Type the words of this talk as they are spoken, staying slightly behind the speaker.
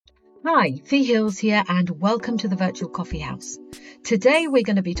Hi, Fee Hills here, and welcome to the Virtual Coffee House. Today we're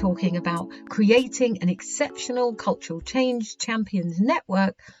going to be talking about creating an exceptional cultural change champions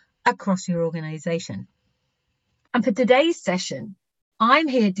network across your organization. And for today's session, I'm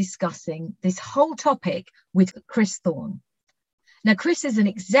here discussing this whole topic with Chris Thorne. Now, Chris is an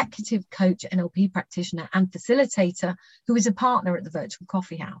executive coach, NLP practitioner, and facilitator who is a partner at the Virtual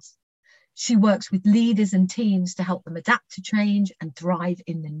Coffee House. She works with leaders and teams to help them adapt to change and thrive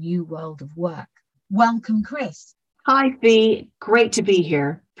in the new world of work. Welcome, Chris. Hi, Fee. Great to be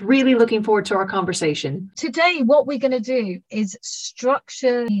here. Really looking forward to our conversation. Today, what we're going to do is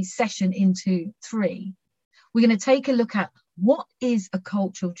structure the session into three. We're going to take a look at what is a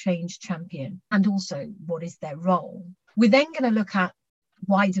cultural change champion and also what is their role. We're then going to look at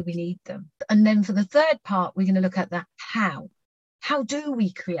why do we need them? And then for the third part, we're going to look at the how. How do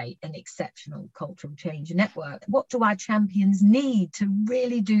we create an exceptional cultural change network? What do our champions need to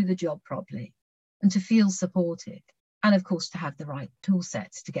really do the job properly and to feel supported? And of course, to have the right tool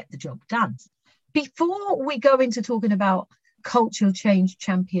sets to get the job done. Before we go into talking about cultural change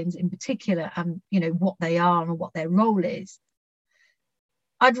champions in particular, and what they are and what their role is,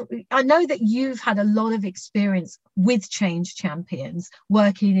 I know that you've had a lot of experience with change champions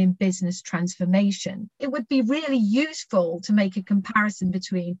working in business transformation. It would be really useful to make a comparison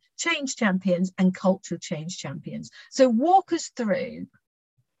between change champions and cultural change champions. So walk us through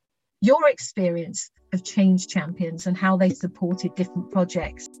your experience of change champions and how they supported different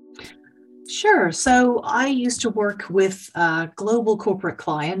projects. Sure. So I used to work with global corporate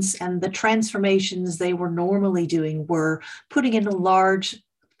clients, and the transformations they were normally doing were putting in a large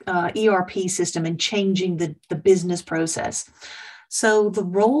ERP system and changing the business process. So the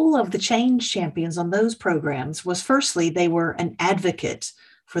role of the change champions on those programs was, firstly, they were an advocate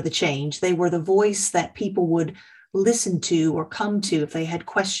for the change. They were the voice that people would listen to or come to if they had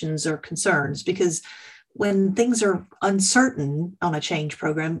questions or concerns, because when things are uncertain on a change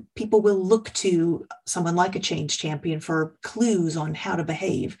program, people will look to someone like a change champion for clues on how to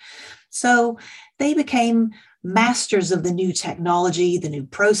behave. So they became masters of the new technology, the new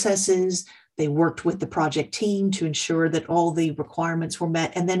processes. They worked with the project team to ensure that all the requirements were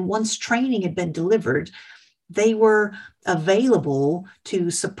met. And then once training had been delivered, they were available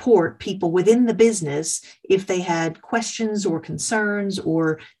to support people within the business if they had questions or concerns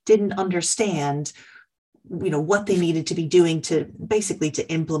or didn't understand what they needed to be doing to basically to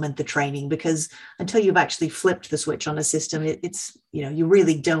implement the training, because until you've actually flipped the switch on a system, it's you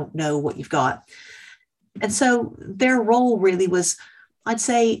really don't know what you've got. And so their role really was, I'd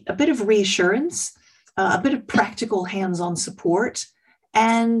say, a bit of reassurance, a bit of practical hands-on support,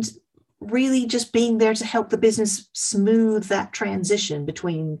 and really just being there to help the business smooth that transition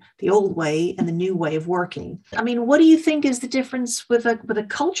between the old way and the new way of working. I mean, what do you think is the difference with a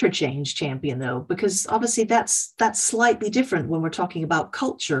culture change champion, though? Because obviously that's slightly different when we're talking about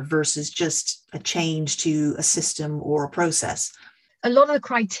culture versus just a change to a system or a process. A lot of the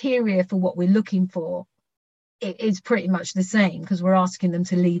criteria for what we're looking for is pretty much the same, because we're asking them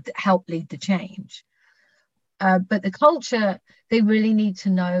to help lead the change. But the culture, they really need to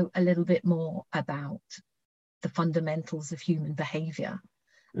know a little bit more about the fundamentals of human behavior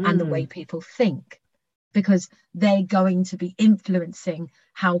and the way people think, because they're going to be influencing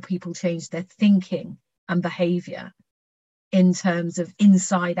how people change their thinking and behavior in terms of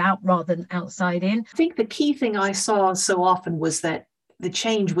inside out rather than outside in. I think the key thing I saw so often was that the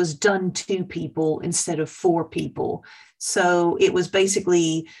change was done to people instead of for people. So it was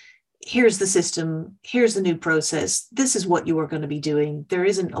basically, here's the system, here's the new process, this is what you are going to be doing. There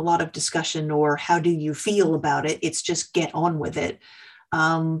isn't a lot of discussion or how do you feel about it. It's just get on with it.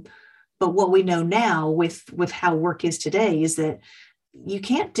 But what we know now with how work is today is that you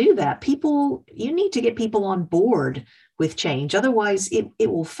can't do that. You need to get people on board with change. Otherwise, it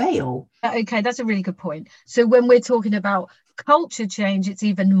will fail. Okay, that's a really good point. So when we're talking about culture change, it's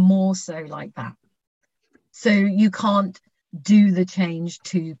even more so like that. So you can't do the change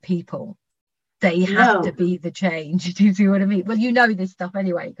to people. They have to be the change. Do you see what I mean? Well, you know this stuff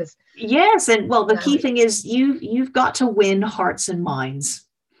anyway, because yes, and well, the key thing is you've got to win hearts and minds.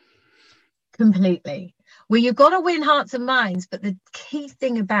 Completely. Well, you've got to win hearts and minds, but the key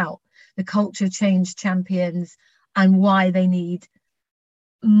thing about the culture change champions and why they need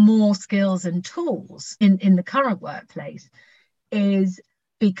more skills and tools in the current workplace is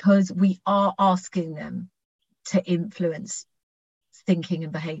because we are asking them to influence thinking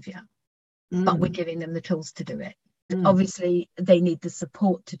and behavior, but we're giving them the tools to do it. Obviously, they need the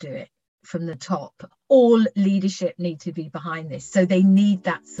support to do it from the top. All leadership need to be behind this, so they need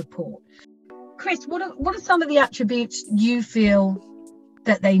that support. Chris, what are some of the attributes you feel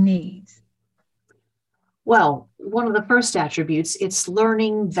that they need? Well, one of the first attributes, it's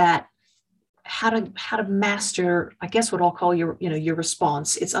learning that how to master, I guess what I'll call your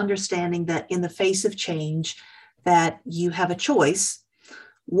response. It's understanding that in the face of change, that you have a choice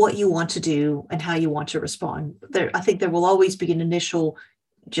what you want to do and how you want to respond. I think there will always be an initial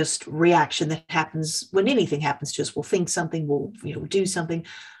just reaction that happens when anything happens to us. We'll think something, we'll do something,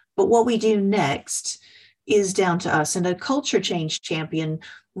 but what we do next is down to us. And a culture change champion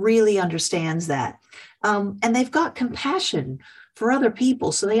really understands that. And they've got compassion for other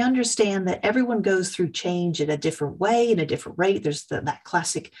people. So they understand that everyone goes through change in a different way, in a different rate. There's that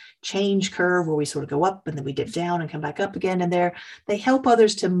classic change curve where we sort of go up and then we dip down and come back up again. And they help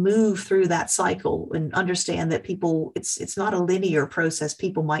others to move through that cycle and understand that people, it's not a linear process.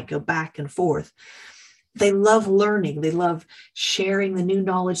 People might go back and forth. They love learning. They love sharing the new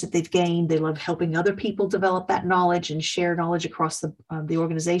knowledge that they've gained. They love helping other people develop that knowledge and share knowledge across the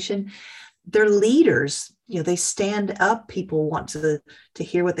organization. They're leaders. They stand up. People want to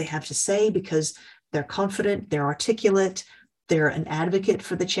hear what they have to say because they're confident, they're articulate, they're an advocate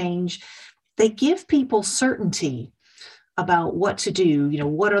for the change. They give people certainty about what to do.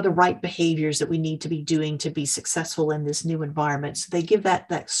 What are the right behaviors that we need to be doing to be successful in this new environment? So they give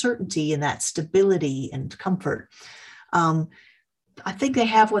that certainty and that stability and comfort. I think they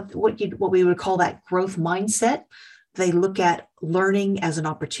have what we would call that growth mindset. They look at learning as an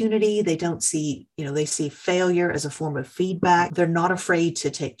opportunity. They don't see, they see failure as a form of feedback. They're not afraid to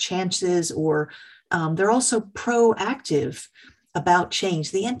take chances, or they're also proactive about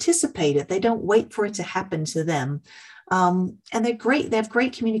change. They anticipate it. They don't wait for it to happen to them. And they're great. They have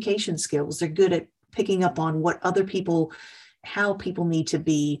great communication skills. They're good at picking up on how people need to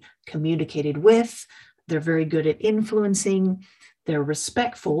be communicated with. They're very good at influencing. They're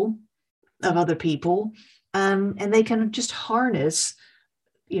respectful of other people. And they can just harness,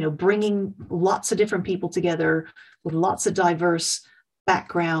 bringing lots of different people together with lots of diverse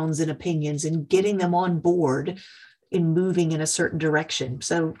backgrounds and opinions and getting them on board in moving in a certain direction.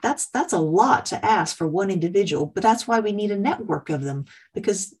 So that's a lot to ask for one individual, but that's why we need a network of them,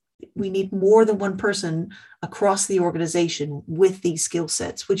 because we need more than one person across the organization with these skill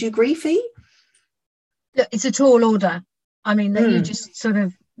sets. Would you agree, Fee? Look, it's a tall order. I mean, that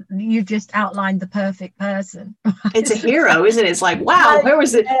you just outlined the perfect person. It's a hero, isn't it? It's like, wow, where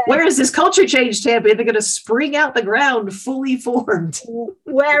is this culture change champion? They're going to spring out the ground fully formed.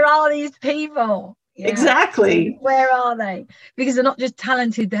 Where are these people? Yeah. Exactly. Where are they? Because they're not just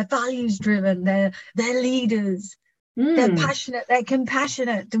talented, they're values driven, they're leaders. They're passionate, they're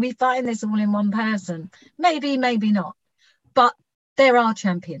compassionate. Do we find this all in one person? Maybe, maybe not. But there are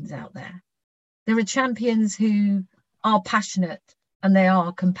champions out there. There are champions who are passionate and they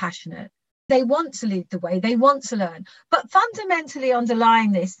are compassionate. They want to lead the way, they want to learn. But fundamentally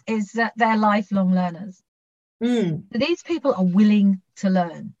underlying this is that they're lifelong learners. So these people are willing to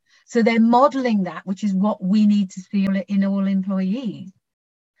learn. So they're modeling that, which is what we need to see in all employees.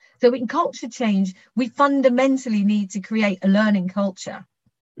 So in culture change, we fundamentally need to create a learning culture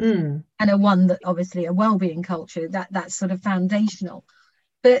and a well-being culture that's sort of foundational.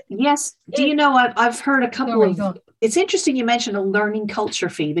 But yes, I've heard a couple of. It's interesting you mentioned a learning culture,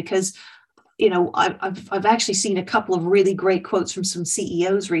 Fee, because I've actually seen a couple of really great quotes from some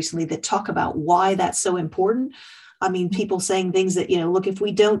CEOs recently that talk about why that's so important. I mean, people saying things that, look, if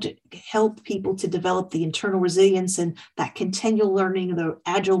we don't help people to develop the internal resilience and that continual learning, the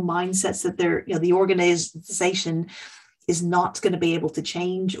agile mindsets that the organization is not going to be able to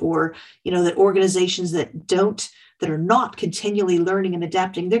change, or, that organizations that are not continually learning and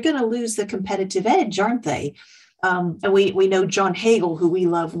adapting, they're going to lose the competitive edge, aren't they? And we know John Hagel, who we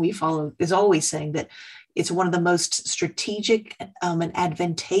love and we follow, is always saying that it's one of the most strategic and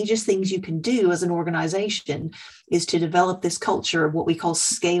advantageous things you can do as an organization is to develop this culture of what we call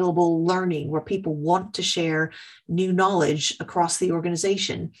scalable learning, where people want to share new knowledge across the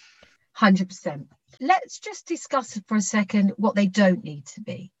organization. 100%. Let's just discuss for a second what they don't need to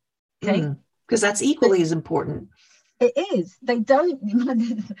be. Okay. Because that's equally as important. It is. They don't.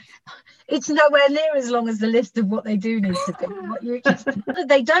 It's nowhere near as long as the list of what they do need to be.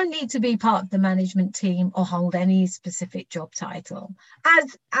 They don't need to be part of the management team or hold any specific job title,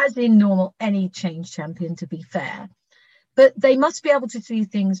 as in normal any change champion, to be fair. But they must be able to see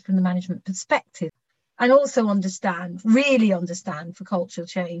things from the management perspective and also really understand for cultural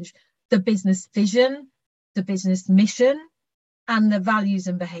change, the business vision, the business mission, and the values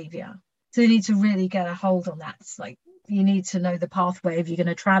and behavior. So you need to really get a hold on that. It's like you need to know the pathway if you're going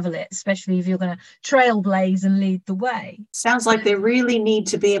to travel it, especially if you're going to trailblaze and lead the way. Sounds like they really need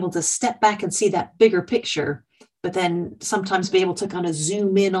to be able to step back and see that bigger picture but then sometimes be able to kind of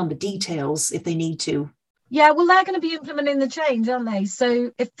zoom in on the details if they need to. Yeah, well, they're going to be implementing the change, aren't they?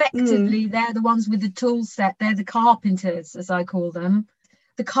 So effectively, they're the ones with the tool set. They're the carpenters, as I call them.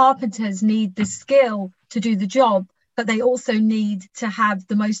 The carpenters need the skill to do the job, but they also need to have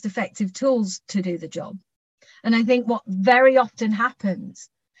the most effective tools to do the job. And I think what very often happens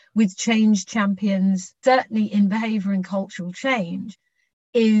with change champions, certainly in behavior and cultural change,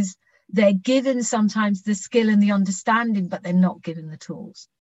 is they're given sometimes the skill and the understanding, but they're not given the tools.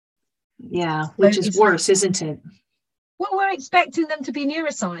 Yeah, which is worse, isn't it? Well, we're expecting them to be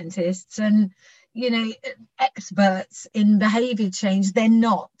neuroscientists and, experts in behavior change. They're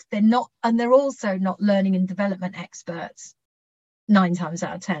not. And they're also not learning and development experts 9 times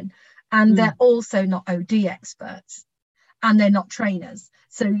out of 10. And they're also not OD experts, and they're not trainers.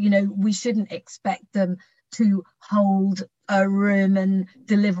 So, we shouldn't expect them to hold a room and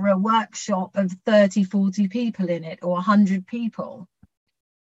deliver a workshop of 30, 40 people in it, or 100 people.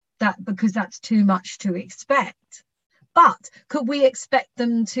 Because that's too much to expect. But could we expect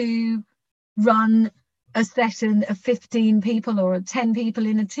them to run a session of 15 people or 10 people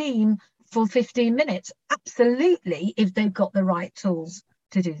in a team for 15 minutes? Absolutely, if they've got the right tools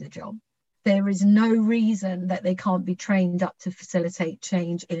to do the job. There is no reason that they can't be trained up to facilitate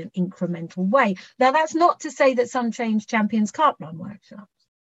change in an incremental way. Now, that's not to say that some change champions can't run workshops.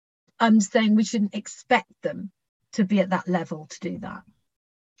 I'm saying we shouldn't expect them to be at that level to do that.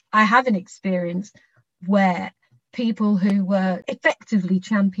 I have an experience where people who were effectively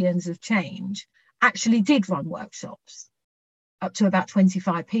champions of change actually did run workshops up to about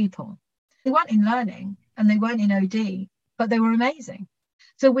 25 people. They weren't in learning and they weren't in OD, but they were amazing.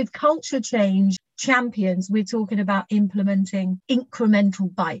 So with culture change champions, we're talking about implementing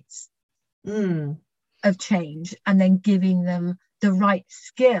incremental bites of change and then giving them the right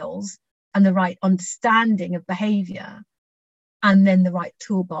skills and the right understanding of behavior, and then the right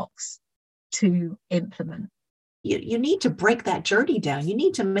toolbox to implement. You need to break that journey down. You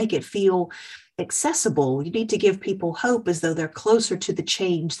need to make it feel accessible. You need to give people hope as though they're closer to the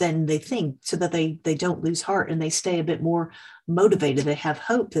change than they think, so that they don't lose heart and they stay a bit more motivated. They have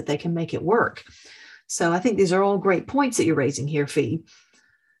hope that they can make it work. So I think these are all great points that you're raising here, Fee.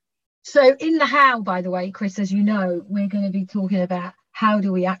 So in the how, by the way, Chris, as you know, we're going to be talking about how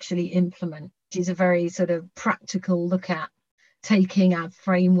do we actually implement, which is a very sort of practical look at taking our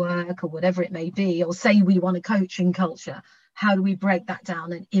framework or whatever it may be, or say we want a coaching culture. How do we break that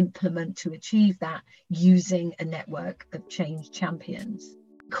down and implement to achieve that using a network of change champions?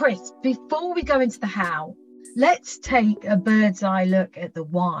 Chris, before we go into the how, let's take a bird's eye look at the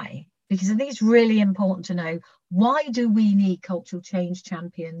why, because I think it's really important to know, why do we need cultural change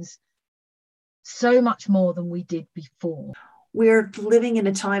champions so much more than we did before? We're living in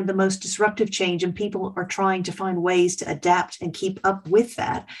a time of the most disruptive change, and people are trying to find ways to adapt and keep up with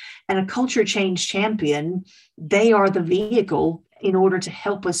that. And a culture change champion, they are the vehicle in order to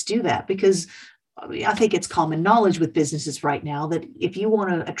help us do that, because I think it's common knowledge with businesses right now that if you want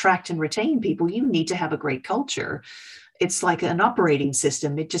to attract and retain people, you need to have a great culture. It's like an operating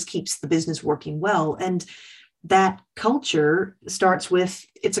system. It just keeps the business working well. And that culture starts with,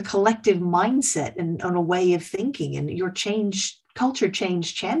 it's a collective mindset and a way of thinking. And your culture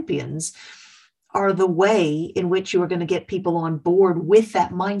change champions are the way in which you are going to get people on board with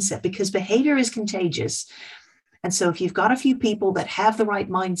that mindset, because behavior is contagious. And so if you've got a few people that have the right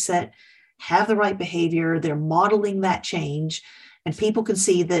mindset, have the right behavior, they're modeling that change, and people can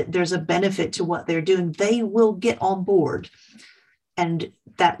see that there's a benefit to what they're doing, they will get on board. And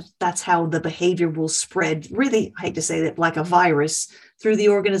that's how the behavior will spread, really, I hate to say that, like a virus through the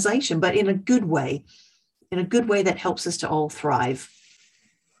organization, but in a good way that helps us to all thrive.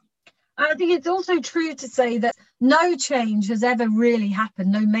 I think it's also true to say that no change has ever really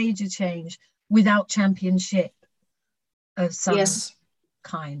happened, no major change, without championship of some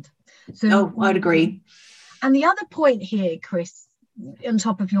kind. So, I'd agree. And the other point here, Chris, on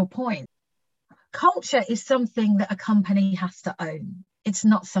top of your point, culture is something that a company has to own. It's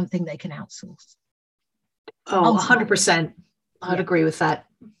not something they can outsource. Oh, 100%. I'd agree with that.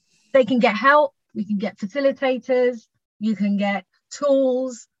 They can get help. We can get facilitators. You can get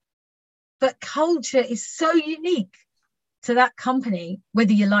tools. But culture is so unique to that company,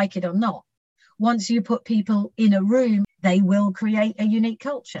 whether you like it or not. Once you put people in a room, they will create a unique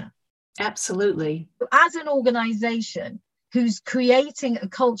culture. Absolutely. As an organization who's creating a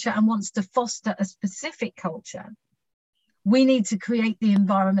culture and wants to foster a specific culture, we need to create the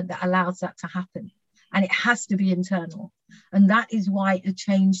environment that allows that to happen. And it has to be internal. And that is why a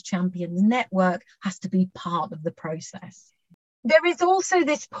Change Champions network has to be part of the process. There is also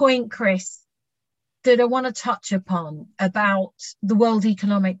this point, Chris, that I want to touch upon about the World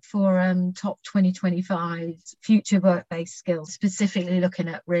Economic Forum Top 2025 Future Work-Based Skills, specifically looking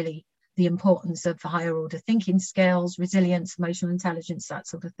at really the importance of higher order thinking skills, resilience, emotional intelligence, that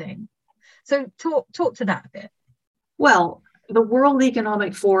sort of thing. So talk to that a bit. Well, the World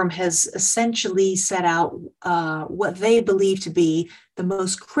Economic Forum has essentially set out what they believe to be the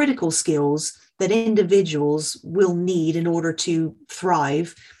most critical skills that individuals will need in order to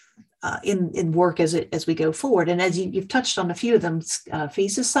thrive in work as we go forward. And as you've touched on a few of them,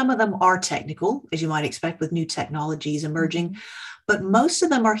 Fisa, some of them are technical, as you might expect with new technologies emerging, but most of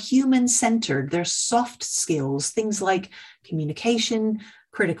them are human-centered. They're soft skills, things like communication,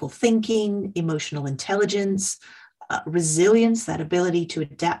 critical thinking, emotional intelligence, resilience, that ability to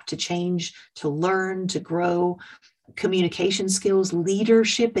adapt to change, to learn, to grow, communication skills,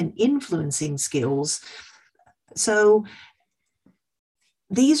 leadership and influencing skills. So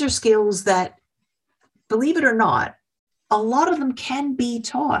these are skills that, believe it or not, a lot of them can be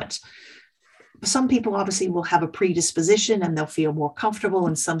taught. Some people obviously will have a predisposition and they'll feel more comfortable,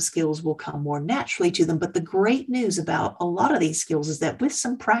 and some skills will come more naturally to them. But the great news about a lot of these skills is that with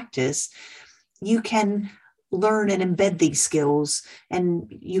some practice, you can learn and embed these skills and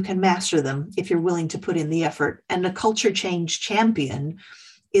you can master them if you're willing to put in the effort. And a culture change champion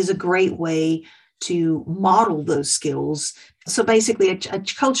is a great way to model those skills. So basically a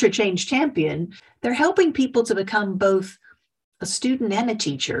culture change champion, they're helping people to become both a student and a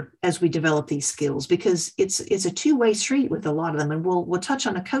teacher as we develop these skills, because it's a two-way street with a lot of them. And we'll touch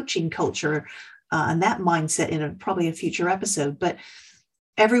on a coaching culture and that mindset in probably a future episode. But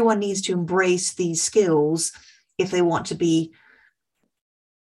everyone needs to embrace these skills if they want to be,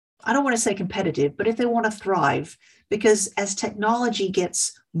 I don't want to say competitive, but if they want to thrive, because as technology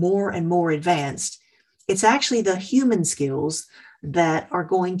gets more and more advanced, it's actually the human skills that are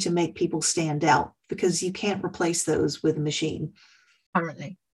going to make people stand out, because you can't replace those with a machine.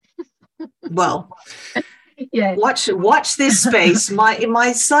 Currently. Well, yeah. Watch this space.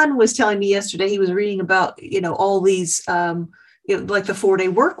 My son was telling me yesterday, he was reading about, all these, like the 4-day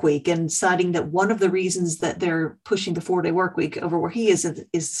work week, and citing that one of the reasons that they're pushing the 4-day work week over where he is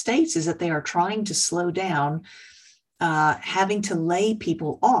the States is that they are trying to slow down having to lay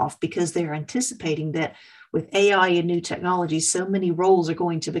people off, because they're anticipating that with AI and new technology, so many roles are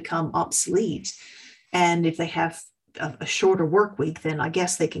going to become obsolete. And if they have a shorter work week, then I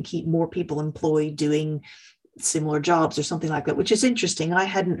guess they can keep more people employed doing similar jobs or something like that, which is interesting. I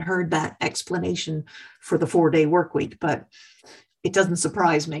hadn't heard that explanation for the 4-day work week, but it doesn't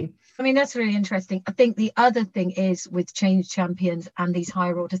surprise me. I mean, that's really interesting. I think the other thing is with change champions and these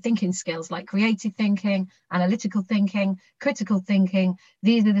higher order thinking skills like creative thinking, analytical thinking, critical thinking.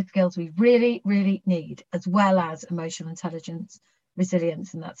 These are the skills we really, really need, as well as emotional intelligence,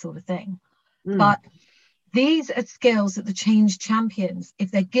 resilience, and that sort of thing. But these are skills that the change champions, if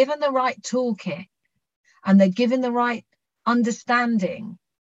they're given the right toolkit and they're given the right understanding,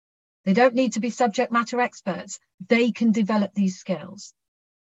 they don't need to be subject matter experts. They can develop these skills.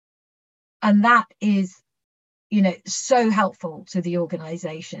 And that is, so helpful to the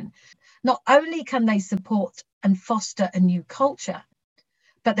organization. Not only can they support and foster a new culture,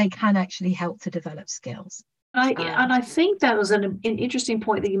 but they can actually help to develop skills. And I think that was an interesting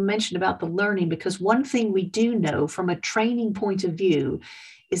point that you mentioned about the learning, because one thing we do know from a training point of view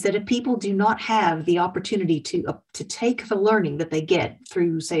is that if people do not have the opportunity to take the learning that they get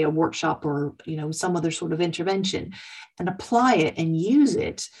through, say, a workshop or some other sort of intervention and apply it and use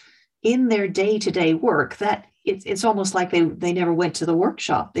it in their day-to-day work, that it's almost like they never went to the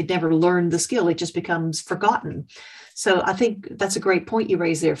workshop. They never learned the skill. It just becomes forgotten. So I think that's a great point you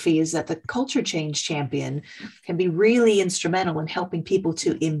raised there, Fee, is that the culture change champion can be really instrumental in helping people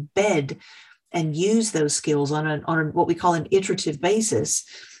to embed and use those skills on what we call an iterative basis,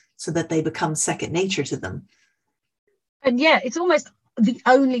 so that they become second nature to them. And yeah, it's almost the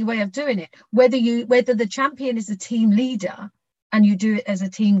only way of doing it. Whether the champion is a team leader and you do it as a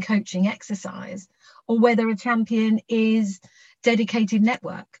team coaching exercise, or whether a champion is dedicated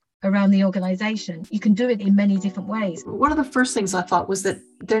network around the organization, you can do it in many different ways. One of the first things I thought was that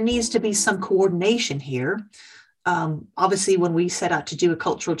there needs to be some coordination here. Obviously, when we set out to do a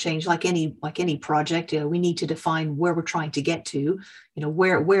cultural change, like any project, we need to define where we're trying to get to.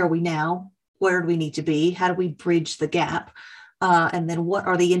 Where are we now? Where do we need to be? How do we bridge the gap? And then what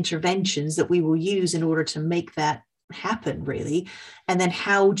are the interventions that we will use in order to make that happen, really? And then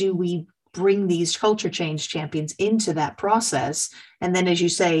how do we bring these culture change champions into that process? And then, as you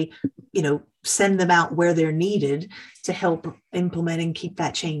say, send them out where they're needed to help implement and keep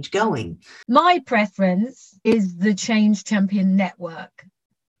that change going. My preference is the Change Champion Network.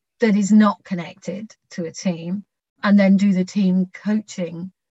 that is not connected to a team and then do the team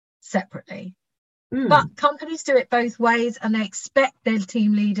coaching separately. But companies do it both ways, and they expect their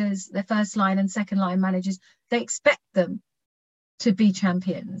team leaders, their first line and second line managers, they expect them to be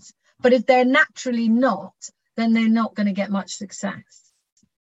champions. But if they're naturally not, then they're not going to get much success.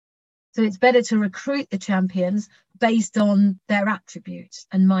 So it's better to recruit the champions based on their attributes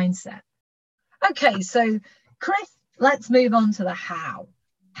and mindset. Okay, so Chris, let's move on to the how.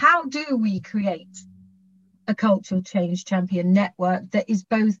 How do we create a cultural change champion network that is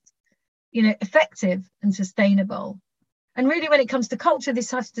both, effective and sustainable? And really, when it comes to culture,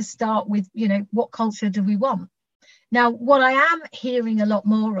 this has to start with, what culture do we want? Now, what I am hearing a lot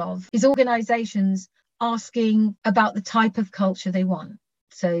more of is organizations asking about the type of culture they want.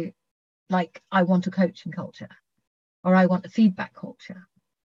 So, like, I want a coaching culture, or I want a feedback culture,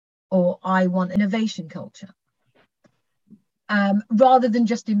 or I want innovation culture, rather than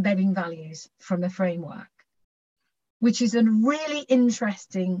just embedding values from a framework, which is a really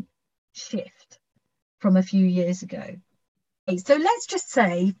interesting shift from a few years ago. So let's just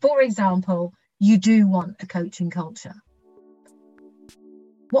say, for example, you do want a coaching culture.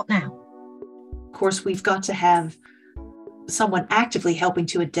 What now? Of course, we've got to have someone actively helping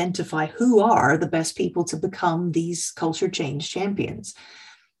to identify who are the best people to become these culture change champions.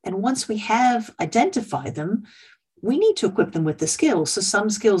 And once we have identified them, we need to equip them with the skills. So some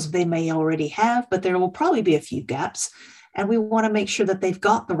skills they may already have, but there will probably be a few gaps. And we want to make sure that they've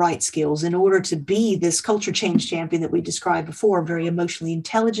got the right skills in order to be this culture change champion that we described before, very emotionally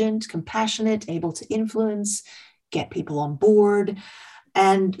intelligent, compassionate, able to influence, get people on board.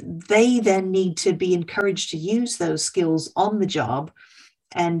 And they then need to be encouraged to use those skills on the job,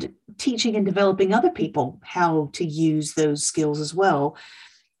 and teaching and developing other people how to use those skills as well.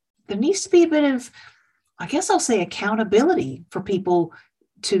 There needs to be a bit of, I guess I'll say, accountability for people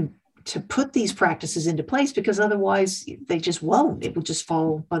to put these practices into place, because otherwise they just won't. It will just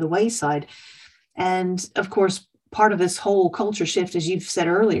fall by the wayside. And of course, part of this whole culture shift, as you've said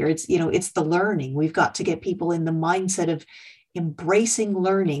earlier, it's the learning. We've got to get people in the mindset of embracing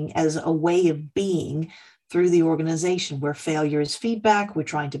learning as a way of being through the organization, where failure is feedback. We're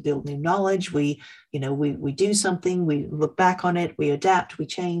trying to build new knowledge. We do something, we look back on it, we adapt, we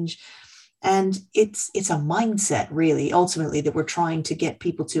change. And it's a mindset, really, ultimately, that we're trying to get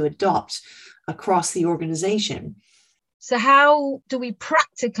people to adopt across the organization. So how do we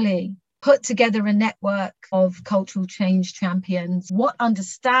practically put together a network of cultural change champions? What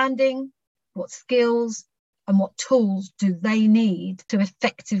understanding, what skills, and what tools do they need to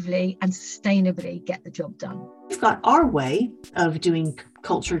effectively and sustainably get the job done? We've got our way of doing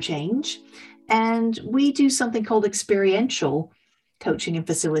culture change, and we do something called experiential coaching and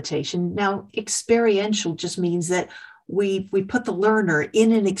facilitation. Now, experiential just means that we put the learner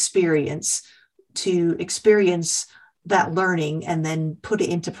in an experience to experience that learning and then put it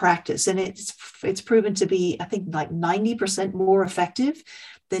into practice. And it's proven to be, I think, like 90% more effective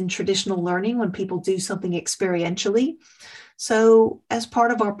than traditional learning when people do something experientially. So as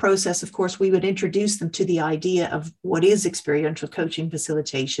part of our process, of course, we would introduce them to the idea of what is experiential coaching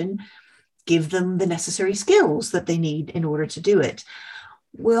facilitation, give them the necessary skills that they need in order to do it.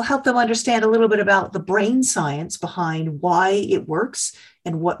 We'll help them understand a little bit about the brain science behind why it works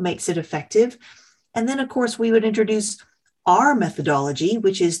and what makes it effective. And then, of course, we would introduce our methodology,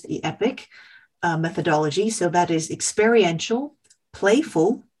 which is the EPIC methodology. So that is experiential,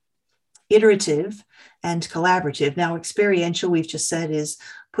 playful, iterative, and collaborative. Now, experiential, we've just said, is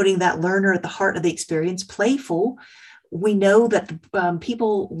putting that learner at the heart of the experience. Playful, we know that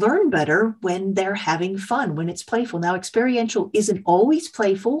people learn better when they're having fun, when it's playful. Now, experiential isn't always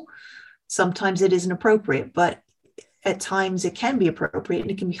playful. Sometimes it isn't appropriate, but at times it can be appropriate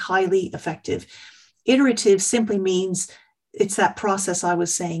and it can be highly effective. Iterative simply means it's that process I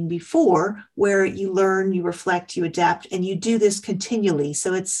was saying before, where you learn, you reflect, you adapt, and you do this continually.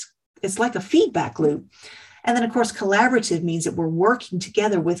 So it's like a feedback loop. And then, of course, collaborative means that we're working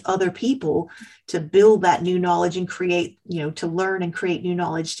together with other people to build that new knowledge and create, to learn and create new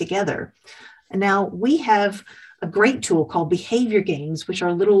knowledge together. And now we have a great tool called Behavior Games, which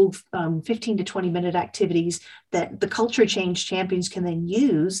are little 15 to 20 minute activities that the culture change champions can then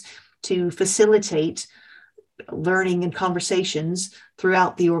use to facilitate learning and conversations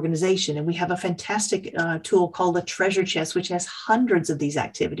throughout the organization. And we have a fantastic tool called a treasure chest, which has hundreds of these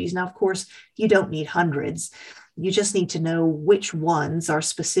activities. Now, of course, you don't need hundreds. You just need to know which ones are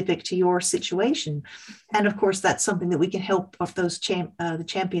specific to your situation. And of course, that's something that we can help of those the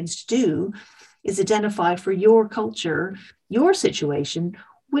champions to do, is identify for your culture, your situation,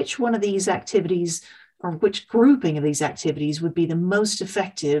 which one of these activities or which grouping of these activities would be the most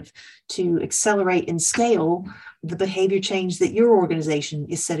effective to accelerate and scale the behavior change that your organization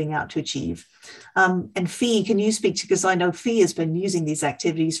is setting out to achieve? And Fee, can you speak to, because I know Fee has been using these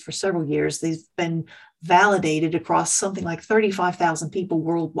activities for several years. They've been validated across something like 35,000 people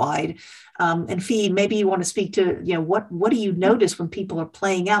worldwide. And Fee, maybe you want to speak to, what do you notice when people are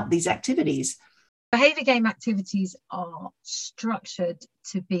playing out these activities? Behavior game activities are structured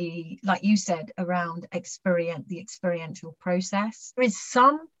to be, like you said, around the experiential process. There is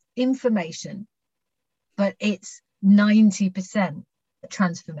some information, but it's 90%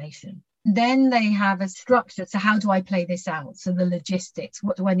 transformation. Then they have a structure. So how do I play this out? So the logistics,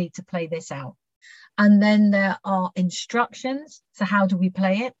 what do I need to play this out? And then there are instructions. So how do we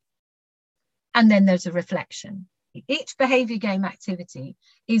play it? And then there's a reflection. Each behavior game activity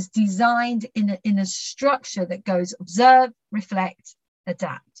is designed in a structure that goes observe, reflect,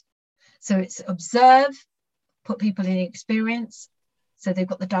 adapt. So it's observe, put people in experience. So they've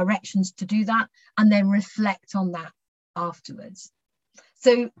got the directions to do that, and then reflect on that afterwards.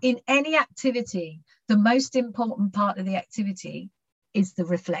 So in any activity, the most important part of the activity is the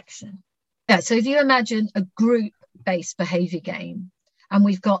reflection. Yeah, so if you imagine a group-based behavior game, and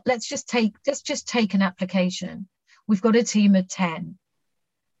we've got, let's just take an application. We've got a team of 10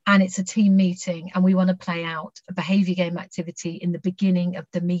 and it's a team meeting, and we want to play out a behavior game activity in the beginning of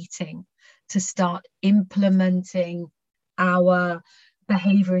the meeting to start implementing our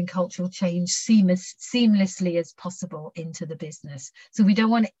behavior and cultural change seamlessly as possible into the business. So we don't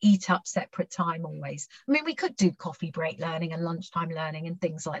want to eat up separate time always. I mean, we could do coffee break learning and lunchtime learning and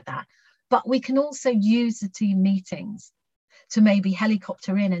things like that, but we can also use the team meetings to maybe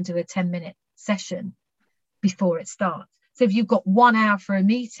helicopter in and do a 10-minute session before it starts. So if you've got 1 hour for a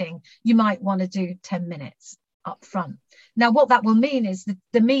meeting, you might want to do 10 minutes up front. Now, what that will mean is that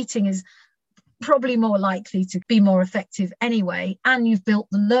the meeting is probably more likely to be more effective anyway, and you've built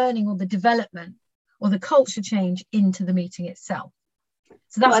the learning or the development or the culture change into the meeting itself.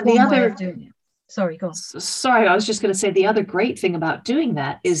 So that's one way of doing it. Sorry, go on. Sorry, I was just going to say the other great thing about doing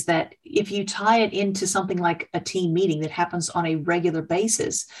that is that if you tie it into something like a team meeting that happens on a regular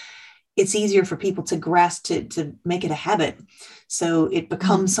basis, it's easier for people to grasp, to make it a habit. So it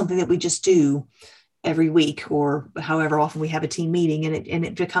becomes something that we just do every week or however often we have a team meeting, and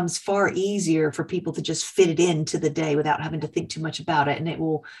it becomes far easier for people to just fit it into the day without having to think too much about it, and it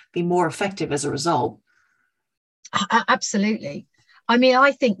will be more effective as a result. Absolutely. I mean,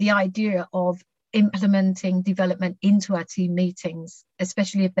 I think the idea of implementing development into our team meetings,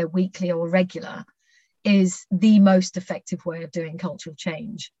 especially if they're weekly or regular, is the most effective way of doing cultural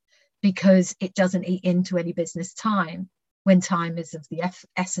change, because it doesn't eat into any business time when time is of the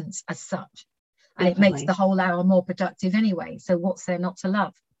essence as such. And Definitely. It makes the whole hour more productive anyway. So what's there not to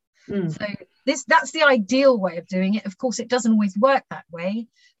love? So that's the ideal way of doing it. Of course, it doesn't always work that way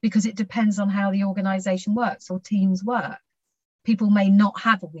because it depends on how the organization works or teams work. People may not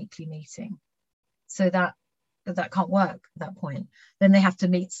have a weekly meeting, so that can't work at that point. Then they have to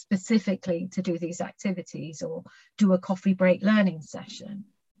meet specifically to do these activities or do a coffee break learning session.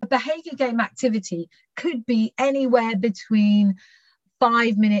 A behavior game activity could be anywhere between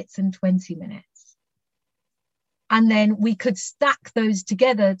 5 minutes and 20 minutes. And then we could stack those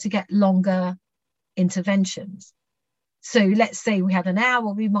together to get longer interventions. So let's say we had an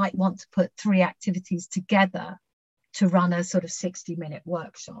hour, we might want to put 3 activities together to run a sort of 60-minute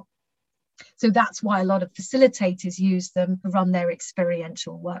workshop. So that's why a lot of facilitators use them to run their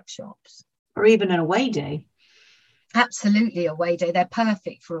experiential workshops. Or even an away day. Absolutely, away day. They're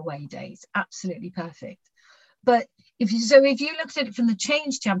perfect for away days. Absolutely perfect. But if you looked at it from the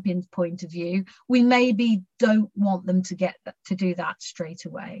change champion's point of view, we maybe don't want them to do that straight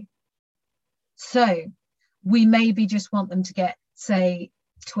away. So we maybe just want them to get, say,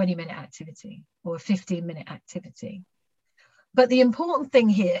 20-minute activity or a 15-minute activity. But the important thing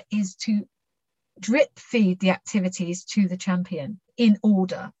here is to drip feed the activities to the champion in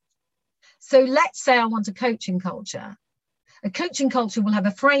order. So let's say I want a coaching culture. A coaching culture will have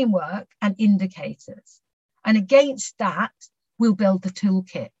a framework and indicators. And against that, we'll build the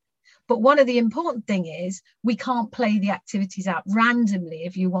toolkit. But one of the important things is we can't play the activities out randomly.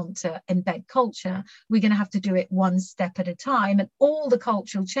 If you want to embed culture, we're going to have to do it one step at a time. And all the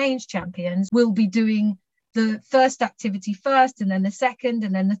cultural change champions will be doing the first activity first, and then the second,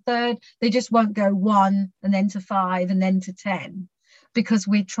 and then the third. They just won't go 1 and then to 5 and then to 10, because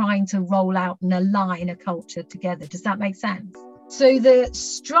we're trying to roll out and align a culture together. Does that make sense? So the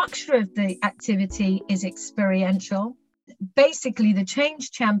structure of the activity is experiential. Basically, the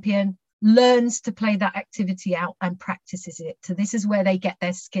change champion learns to play that activity out and practices it. So this is where they get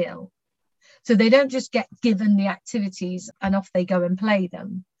their skill. So they don't just get given the activities and off they go and play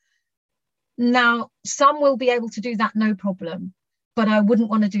them. Now, some will be able to do that, no problem, but I wouldn't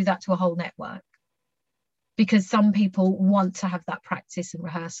want to do that to a whole network, because some people want to have that practice and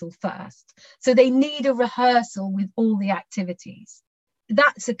rehearsal first. So they need a rehearsal with all the activities.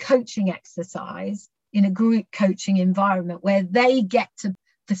 That's a coaching exercise in a group coaching environment where they get to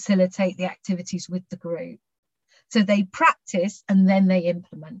facilitate the activities with the group. So they practice and then they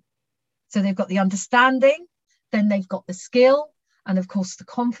implement. So they've got the understanding, then they've got the skill, and of course the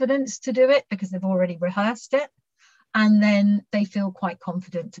confidence to do it because they've already rehearsed it. And then they feel quite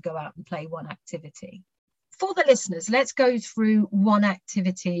confident to go out and play one activity. For the listeners, let's go through one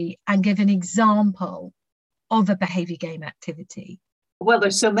activity and give an example of a behavior game activity. Well,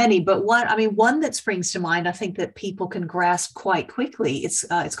 there's so many, but one that springs to mind, I think that people can grasp quite quickly.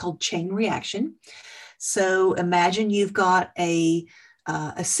 It's called chain reaction. So imagine you've got a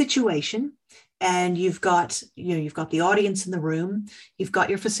situation, and you've got the audience in the room, you've got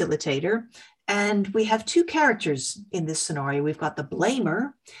your facilitator, and we have two characters in this scenario. We've got the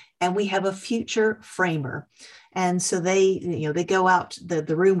blamer and we have a future framer. And so they go out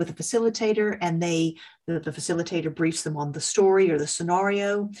the room with the facilitator, and the facilitator briefs them on the story or the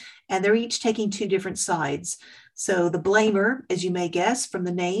scenario, and they're each taking two different sides. So the blamer, as you may guess from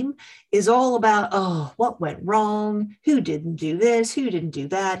the name, is all about, oh, what went wrong? Who didn't do this? Who didn't do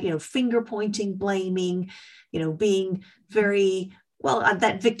that? Finger pointing, blaming, being very,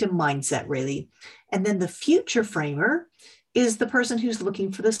 that victim mindset, really. And then the future framer is the person who's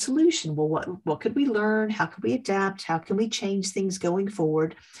looking for the solution. Well, what could we learn? How could we adapt? How can we change things going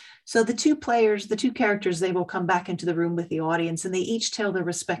forward? So the two characters, they will come back into the room with the audience, and they each tell their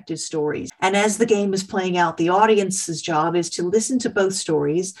respective stories. And as the game is playing out, the audience's job is to listen to both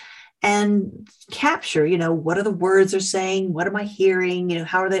stories and capture, what are the words they're saying? What am I hearing?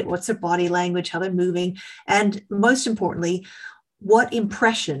 What's their body language? How they're moving? And most importantly, what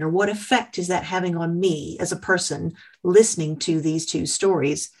impression or what effect is that having on me as a person listening to these two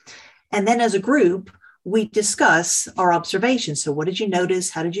stories? And then as a group, we discuss our observations. So what did you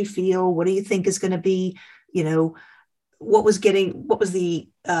notice? How did you feel? What do you think is going to be, what was the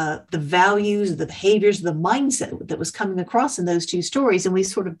values, the behaviors, the mindset that was coming across in those two stories? And we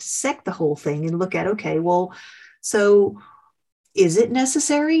sort of dissect the whole thing and look at, okay, well, so is it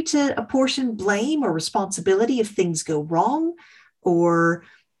necessary to apportion blame or responsibility if things go wrong? Or,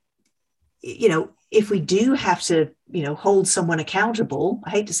 if we do have to, hold someone accountable, I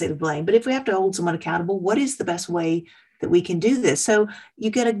hate to say the blame, but if we have to hold someone accountable, what is the best way that we can do this? So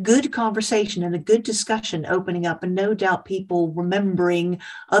you get a good conversation and a good discussion opening up, and no doubt people remembering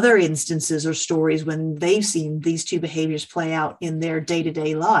other instances or stories when they've seen these two behaviors play out in their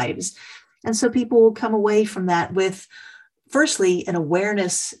day-to-day lives. And so people will come away from that with, firstly, an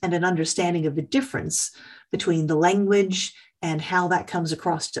awareness and an understanding of the difference between the language and how that comes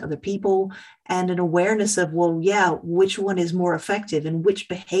across to other people, and an awareness of, which one is more effective and which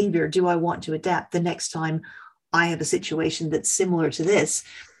behavior do I want to adapt the next time I have a situation that's similar to this.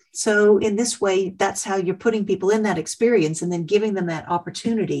 So in this way, that's how you're putting people in that experience and then giving them that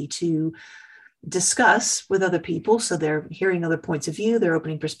opportunity to discuss with other people. So they're hearing other points of view, they're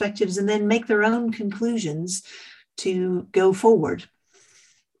opening perspectives, and then make their own conclusions to go forward.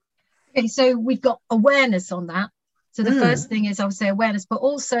 Okay, so we've got awareness on that. So the first thing is, I would say, awareness, but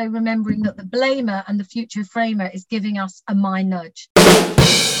also remembering that the blamer and the future framer is giving us a mind nudge.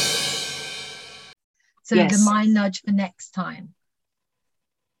 So yes. The mind nudge for next time.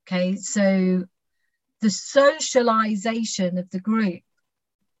 Okay, so the socialization of the group,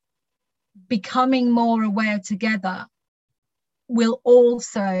 becoming more aware together, will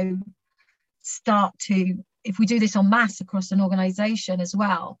also start to, if we do this en masse across an organization as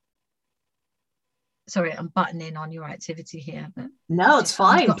well. Sorry, I'm butting in on your activity here. But no, it's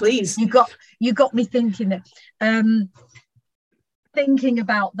fine, please. You got me thinking that. Thinking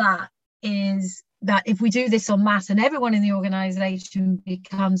about that is that if we do this en masse and everyone in the organization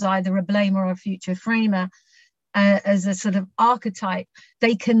becomes either a blamer or a future framer as a sort of archetype,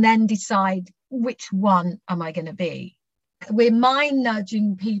 they can then decide which one am I going to be. We're mind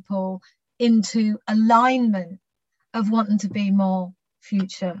nudging people into alignment of wanting to be more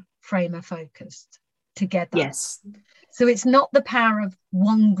future framer focused together. Yes. So it's not the power of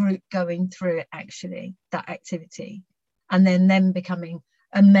one group going through it, actually, that activity, and then them becoming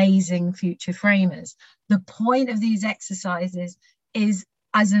amazing future framers. The point of these exercises is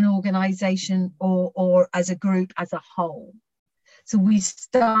as an organization or as a group as a whole. So we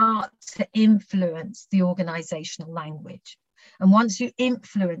start to influence the organizational language. And once you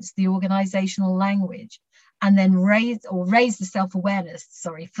influence the organizational language and then raise the self-awareness,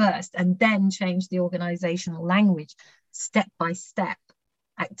 first, and then change the organizational language step by step,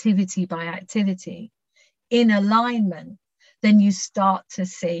 activity by activity, in alignment, then you start to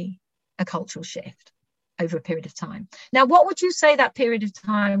see a cultural shift over a period of time. Now, what would you say that period of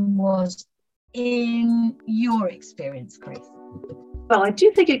time was in your experience, Chris? Well, I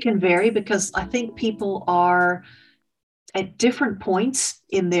do think it can vary because I think people are at different points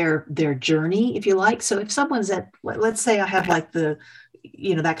in their journey, if you like. So if someone's at, let's say I have like the,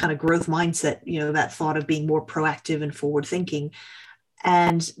 that kind of growth mindset, that thought of being more proactive and forward thinking.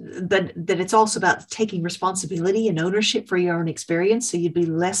 And but that it's also about taking responsibility and ownership for your own experience. So you'd be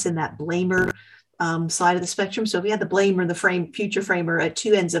less in that blamer side of the spectrum. So if you had the blamer and the future framer at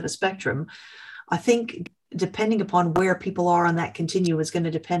two ends of a spectrum, I think depending upon where people are on that continuum is going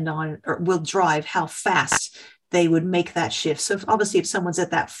to depend on, or will drive how fast they would make that shift. So obviously if someone's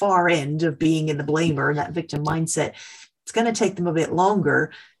at that far end of being in the blamer and that victim mindset, it's going to take them a bit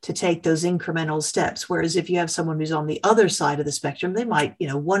longer to take those incremental steps. Whereas if you have someone who's on the other side of the spectrum, they might,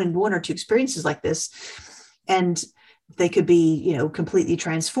 one or two experiences like this, and they could be, completely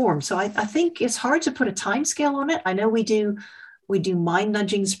transformed. So I think it's hard to put a time scale on it. I know we do mind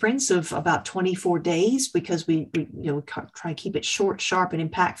nudging sprints of about 24 days because we try to keep it short, sharp,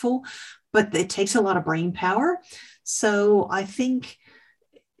 and impactful, but it takes a lot of brain power. So I think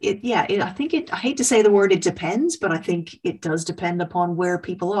I hate to say the word it depends, but I think it does depend upon where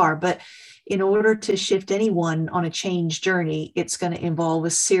people are. But in order to shift anyone on a change journey, it's going to involve a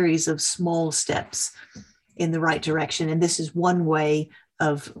series of small steps in the right direction. And this is one way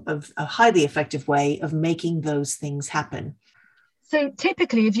of a highly effective way of making those things happen. So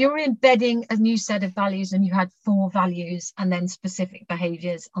typically, if you're embedding a new set of values and you had 4 values and then specific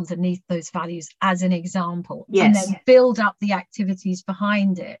behaviors underneath those values, as an example, yes, and then build up the activities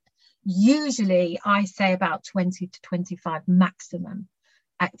behind it, usually I say about 20 to 25 maximum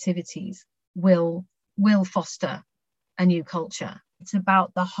activities will foster a new culture. It's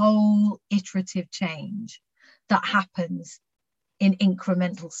about the whole iterative change that happens in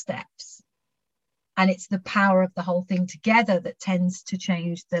incremental steps. And it's the power of the whole thing together that tends to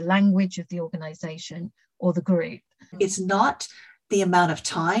change the language of the organization or the group. It's not the amount of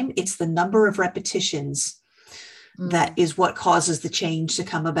time, it's the number of repetitions that is what causes the change to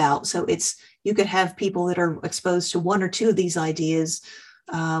come about. So you could have people that are exposed to 1 or 2 of these ideas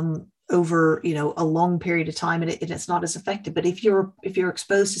over a long period of time, and it's not as effective. But if you're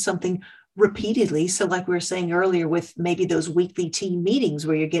exposed to something repeatedly, so like we were saying earlier with maybe those weekly team meetings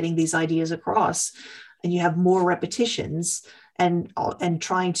where you're getting these ideas across and you have more repetitions and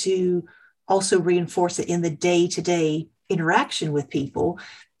trying to also reinforce it in the day-to-day interaction with people,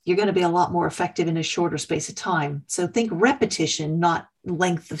 you're going to be a lot more effective in a shorter space of time. So think repetition, not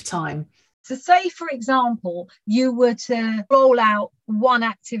length of time. So say, for example, you were to roll out 1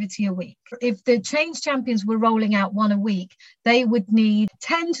 activity a week. If the change champions were rolling out 1 a week, they would need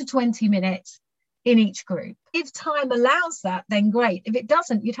 10 to 20 minutes in each group. If time allows that, then great. If it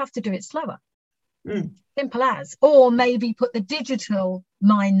doesn't, you'd have to do it slower. Simple as. Or maybe put the digital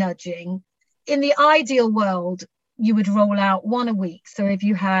mind nudging. In the ideal world, you would roll out 1 a week. So if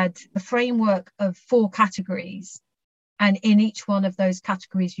you had a framework of 4 categories, and in each one of those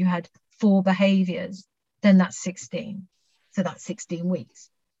categories you had 4 behaviors, then that's 16. So that's 16 weeks.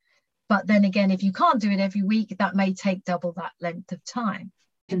 But then again, if you can't do it every week, that may take double that length of time.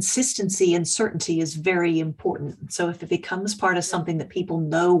 Consistency and certainty is very important. So if it becomes part of something that people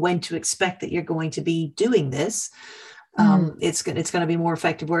know when to expect that you're going to be doing this, it's going to be more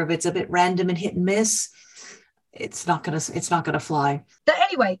effective. Where if it's a bit random and hit and miss, it's not going to fly. But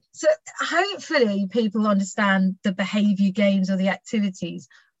anyway, so hopefully people understand the behavior games or the activities.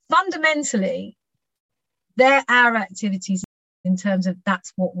 Fundamentally, they're our activities in terms of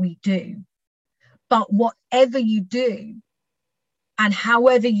that's what we do. But whatever you do and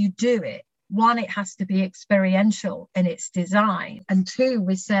however you do it, 1, it has to be experiential in its design. And 2,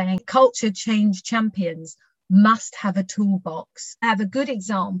 we're saying culture change champions must have a toolbox. I have a good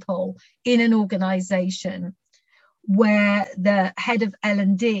example in an organization where the head of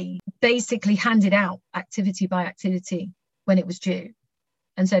L&D basically handed out activity by activity when it was due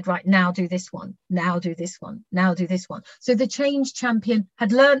and said, right, now do this one, now do this one, now do this one. So the change champion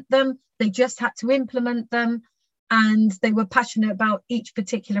had learnt them, they just had to implement them, and they were passionate about each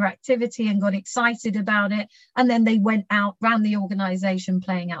particular activity and got excited about it. And then they went out around the organization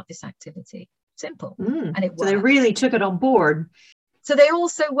playing out this activity. Simple. And it worked. So they really took it on board. So they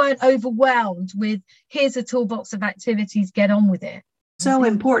also weren't overwhelmed with, here's a toolbox of activities, get on with it. So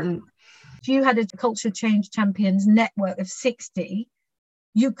important. If you had a culture change champions network of 60,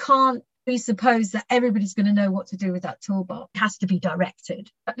 you can't presuppose that everybody's going to know what to do with that toolbox. It has to be directed.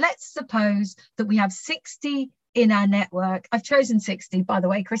 But let's suppose that we have 60 in our network. I've chosen 60, by the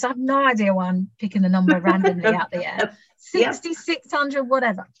way, Chris. I have no idea why I'm picking the number randomly out the air. 60, yep. 600,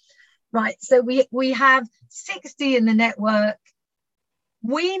 whatever. Right. So we have 60 in the network.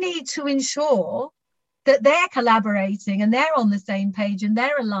 We need to ensure that they're collaborating and they're on the same page and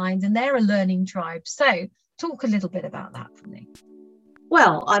they're aligned and they're a learning tribe. So talk a little bit about that for me.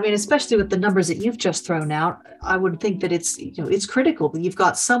 Well, I mean, especially with the numbers that you've just thrown out, I would think that it's critical. You've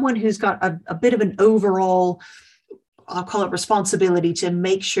got someone who's got a bit of an overall, I'll call it, responsibility to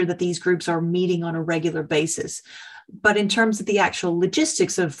make sure that these groups are meeting on a regular basis. But in terms of the actual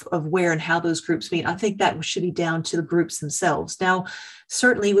logistics of where and how those groups meet, I think that should be down to the groups themselves. Now,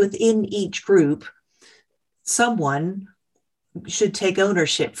 certainly within each group, someone should take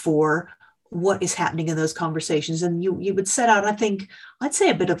ownership for what is happening in those conversations. And you would set out, I'd say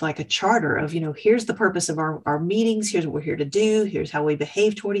a bit of like a charter of, here's the purpose of our meetings, here's what we're here to do, here's how we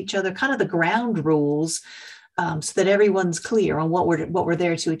behave toward each other, kind of the ground rules, so that everyone's clear on what we're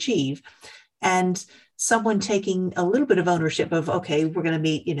there to achieve. And someone taking a little bit of ownership of, okay, we're going to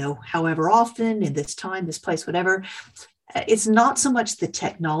meet, however often, in this time, this place, whatever. It's not so much the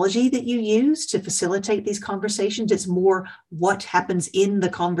technology that you use to facilitate these conversations. It's more what happens in the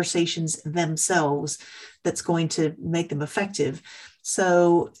conversations themselves that's going to make them effective.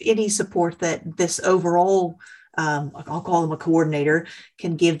 So any support that this overall, I'll call them a coordinator,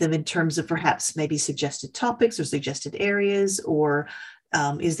 can give them in terms of perhaps maybe suggested topics or suggested areas, or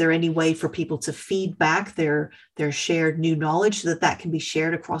is there any way for people to feed back their shared new knowledge so that can be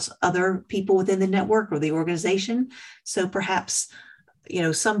shared across other people within the network or the organization? So perhaps,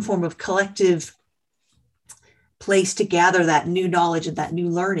 some form of collective place to gather that new knowledge and that new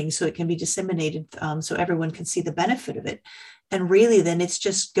learning so it can be disseminated, so everyone can see the benefit of it. And really, then it's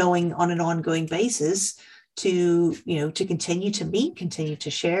just going on an ongoing basis to continue to meet, continue to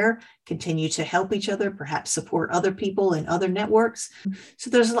share, continue to help each other, perhaps support other people in other networks.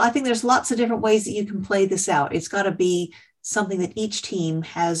 So I think there's lots of different ways that you can play this out. It's got to be something that each team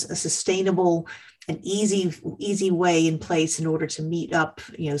has a sustainable and easy way in place in order to meet up,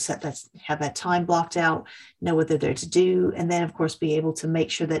 have that time blocked out, know what they're there to do, and then of course be able to make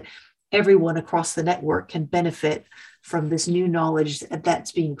sure that everyone across the network can benefit from this new knowledge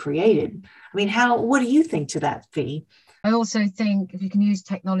that's being created. I mean, what do you think to that, Fee? I also think if you can use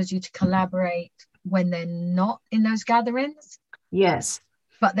technology to collaborate when they're not in those gatherings. Yes.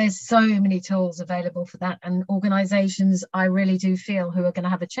 But there's so many tools available for that. And organizations, I really do feel, who are going to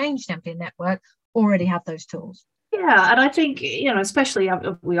have a change champion network already have those tools. Yeah. And I think, especially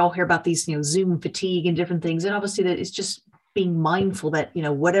we all hear about these, Zoom fatigue and different things. And obviously that it's just being mindful that,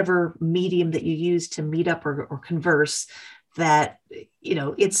 whatever medium that you use to meet up or converse, that,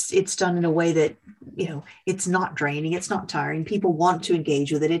 it's done in a way that, it's not draining, it's not tiring. People want to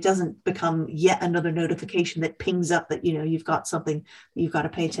engage with it. It doesn't become yet another notification that pings up that, you've got something that you've got to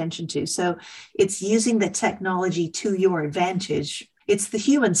pay attention to. So it's using the technology to your advantage. It's the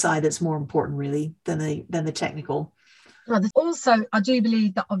human side that's more important, really, than the technical. Well, also, I do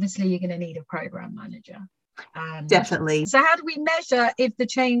believe that obviously you're going to need a program manager. Definitely. So how do we measure if the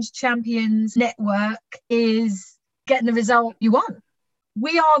Change Champions network is getting the result you want?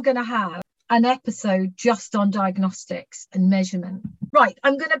 We are going to have an episode just on diagnostics and measurement. Right,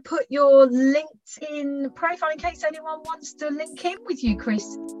 I'm going to put your LinkedIn profile in case anyone wants to link in with you,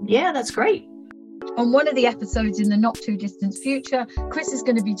 Chris. Yeah, that's great. On one of the episodes in the not too distant future, Chris is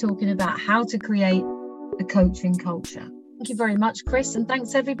going to be talking about how to create a coaching culture. Thank you very much, Chris, and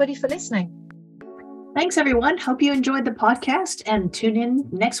thanks everybody for listening. Thanks, everyone. Hope you enjoyed the podcast and tune in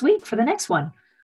next week for the next one.